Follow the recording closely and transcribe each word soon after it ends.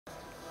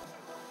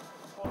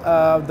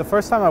The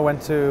first time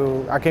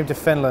I came to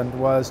Finland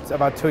was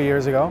about 2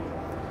 years ago,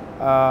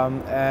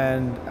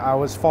 and I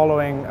was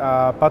following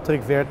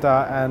Patrik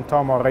Virtaa and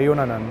Tarmo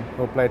Reunasta,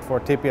 who played for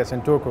TPS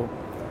in Turku.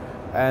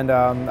 And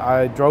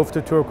I drove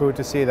to Turku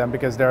to see them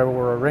because there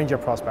were Ranger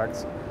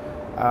prospects.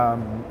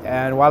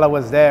 And while I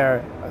was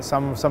there,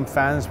 some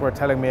fans were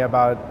telling me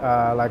about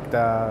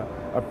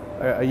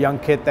a young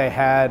kid they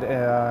had,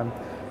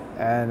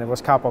 and it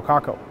was Kaapo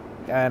Kakko.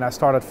 And I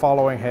started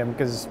following him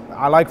because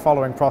I like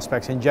following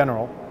prospects in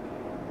general.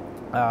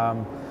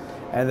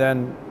 And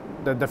then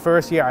the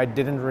first year I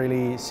didn't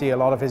really see a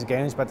lot of his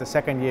games, but the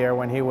second year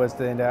when he was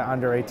in the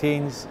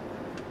under-18s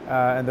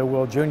and the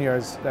World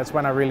Juniors, that's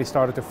when I really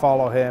started to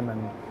follow him.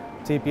 And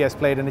TPS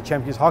played in the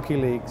Champions Hockey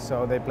League,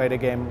 so they played a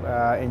game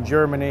in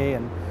Germany,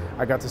 and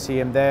I got to see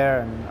him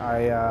there. And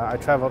I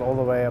traveled all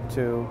the way up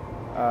to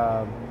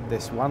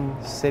this one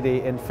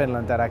city in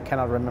Finland that I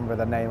cannot remember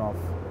the name of.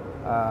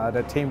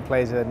 The team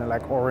plays in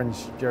like orange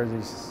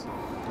jerseys.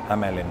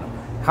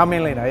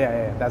 Hämeenlinna,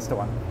 yeah, that's the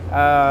one.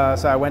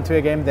 So I went to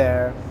a game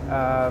there,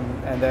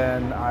 and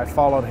then I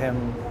followed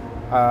him.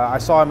 I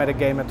saw him at a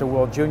game at the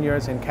World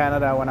Juniors in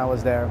Canada when I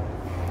was there,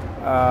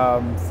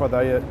 for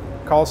the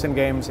Carlson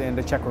games in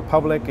the Czech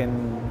Republic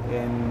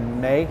in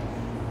May.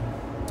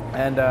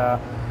 And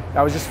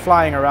I was just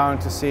flying around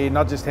to see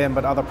not just him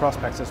but other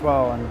prospects as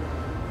well. And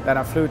then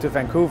I flew to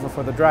Vancouver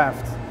for the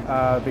draft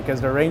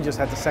because the Rangers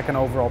had the second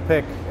overall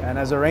pick. And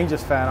as a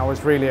Rangers fan, I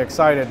was really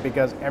excited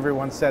because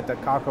everyone said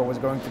that Kakko was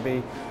going to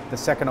be the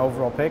second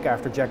overall pick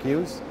after Jack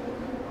Hughes.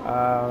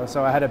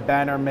 So I had a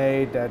banner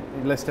made that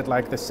listed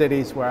like the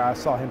cities where I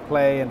saw him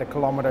play and the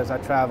kilometers I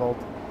traveled.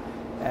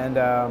 And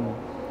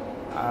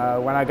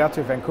when I got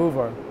to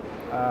Vancouver,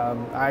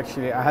 I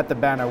had the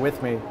banner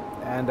with me.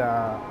 And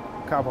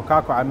Kaapo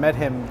Kakko, I met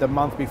him the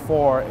month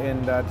before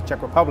in the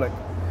Czech Republic,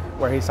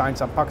 where he signed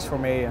some pucks for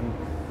me. And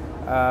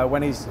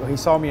when he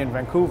saw me in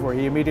Vancouver,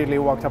 he immediately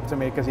walked up to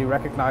me because he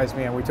recognized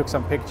me, and we took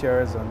some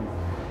pictures, and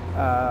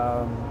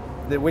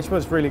which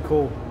was really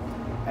cool.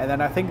 And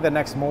then I think the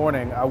next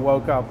morning I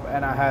woke up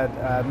and I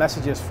had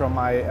messages from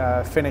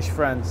my Finnish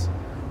friends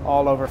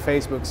all over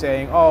Facebook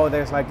saying, oh,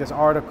 there's like this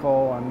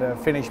article on the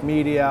Finnish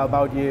media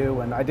about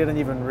you, and I didn't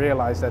even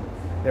realize that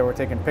they were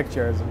taking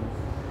pictures. And,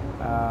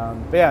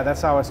 but yeah,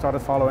 that's how I started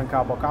following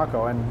Kaapo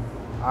Kakko, and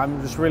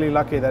I'm just really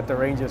lucky that the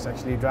Rangers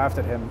actually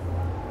drafted him,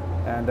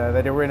 and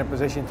that they were in a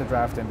position to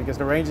draft him, because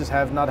the Rangers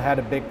have not had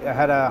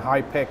a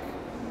high pick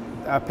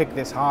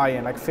this high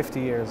in like 50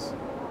 years.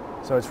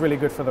 So it's really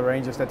good for the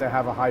Rangers that they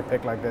have a high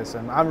pick like this,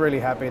 and I'm really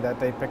happy that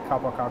they picked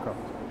Kaapo Kakko.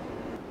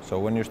 So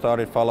when you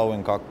started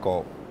following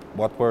Kakko,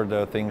 what were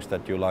the things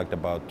that you liked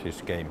about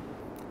his game?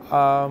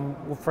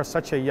 Well, for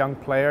such a young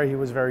player, he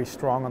was very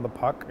strong on the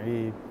puck.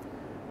 He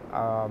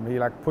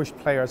like pushed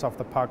players off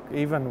the puck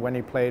even when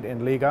he played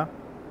in Liga.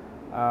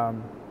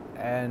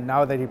 And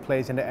now that he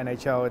plays in the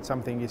NHL, it's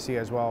something you see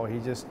as well. He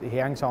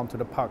hangs on to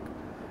the puck,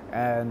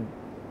 and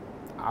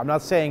I'm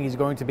not saying he's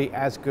going to be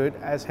as good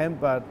as him,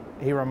 but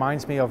he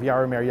reminds me of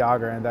Jaromir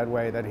Jagria in that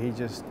way, that he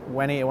just,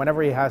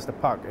 whenever he has the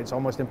puck, it's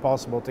almost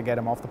impossible to get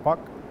him off the puck.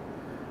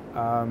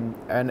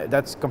 And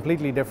that's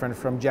completely different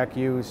from Jack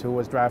Hughes, who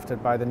was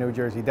drafted by the New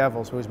Jersey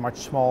Devils, who is much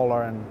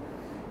smaller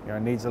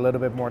and needs a little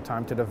bit more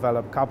time to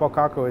develop. Kaapo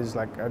Kakko is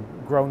like a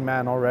grown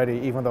man already,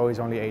 even though he's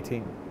only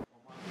 18.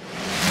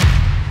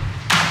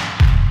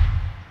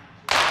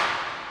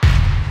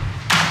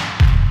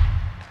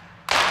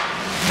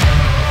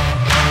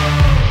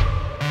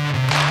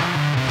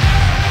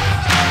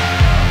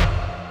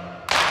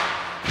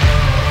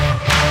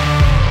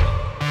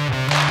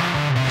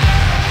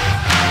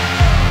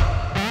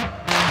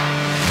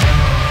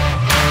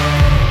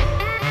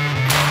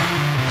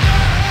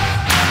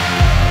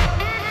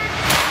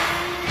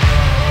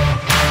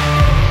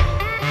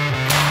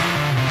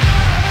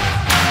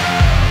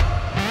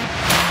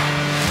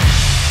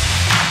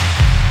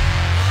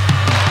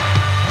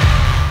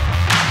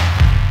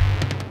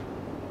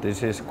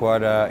 This is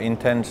quite an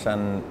intense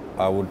and,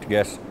 I would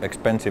guess,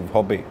 expensive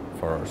hobby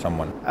for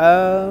someone.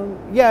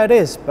 Yeah, it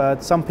is,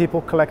 but some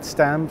people collect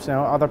stamps,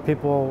 other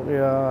people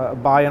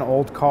buy an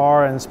old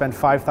car and spend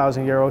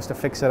 5,000 euros to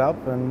fix it up,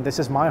 and this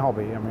is my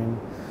hobby. I mean,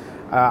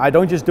 I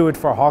don't just do it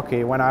for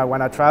hockey. When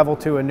I travel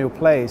to a new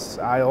place,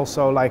 I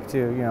also like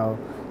to,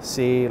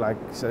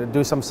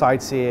 do some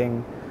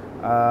sightseeing.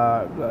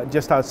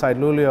 Just outside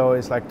Luleå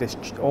is like this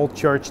old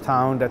church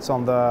town that's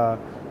on the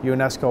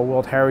UNESCO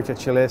World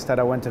Heritage list that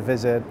I went to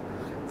visit.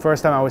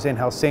 First time I was in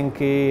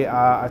Helsinki,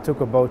 I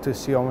took a boat to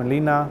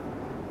Suomenlinna.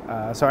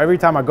 So every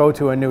time I go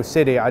to a new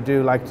city, I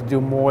do like to do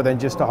more than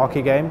just a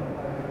hockey game.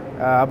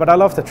 But I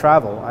love to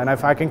travel, and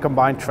if I can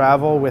combine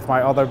travel with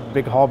my other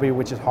big hobby,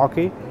 which is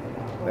hockey,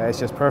 it's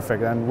just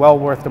perfect and well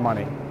worth the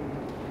money.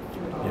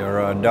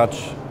 You're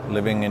Dutch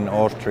living in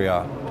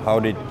Austria.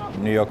 How did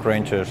New York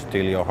Rangers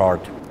steal your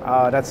heart?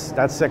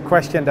 That's a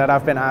question that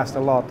I've been asked a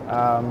lot.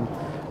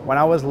 When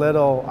I was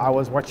little, I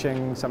was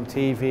watching some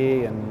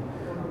TV, and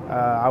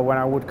when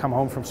I would come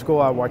home from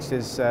school, I watched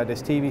this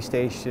TV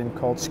station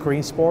called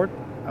Screen Sport.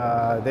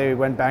 They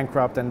went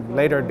bankrupt, and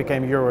later it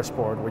became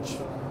Eurosport, which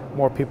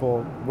more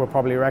people will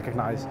probably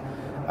recognize.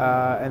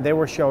 And they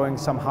were showing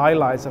some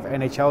highlights of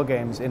NHL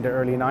games in the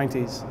early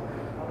 90s.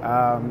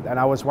 And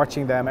I was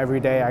watching them every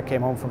day I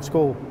came home from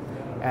school.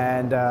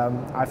 And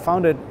I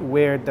found it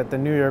weird that the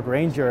New York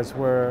Rangers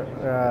were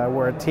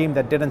a team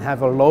that didn't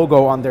have a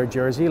logo on their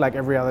jersey like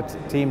every other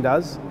team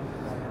does.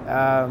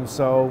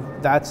 So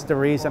that's the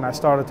reason I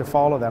started to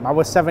follow them. I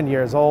was 7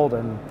 years old,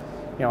 and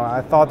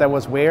I thought that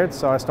was weird,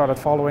 so I started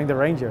following the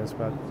Rangers.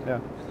 But yeah,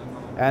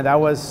 and that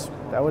was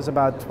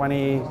about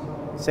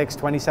 26,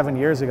 27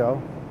 years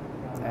ago,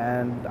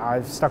 and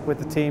I've stuck with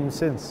the team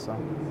since. So.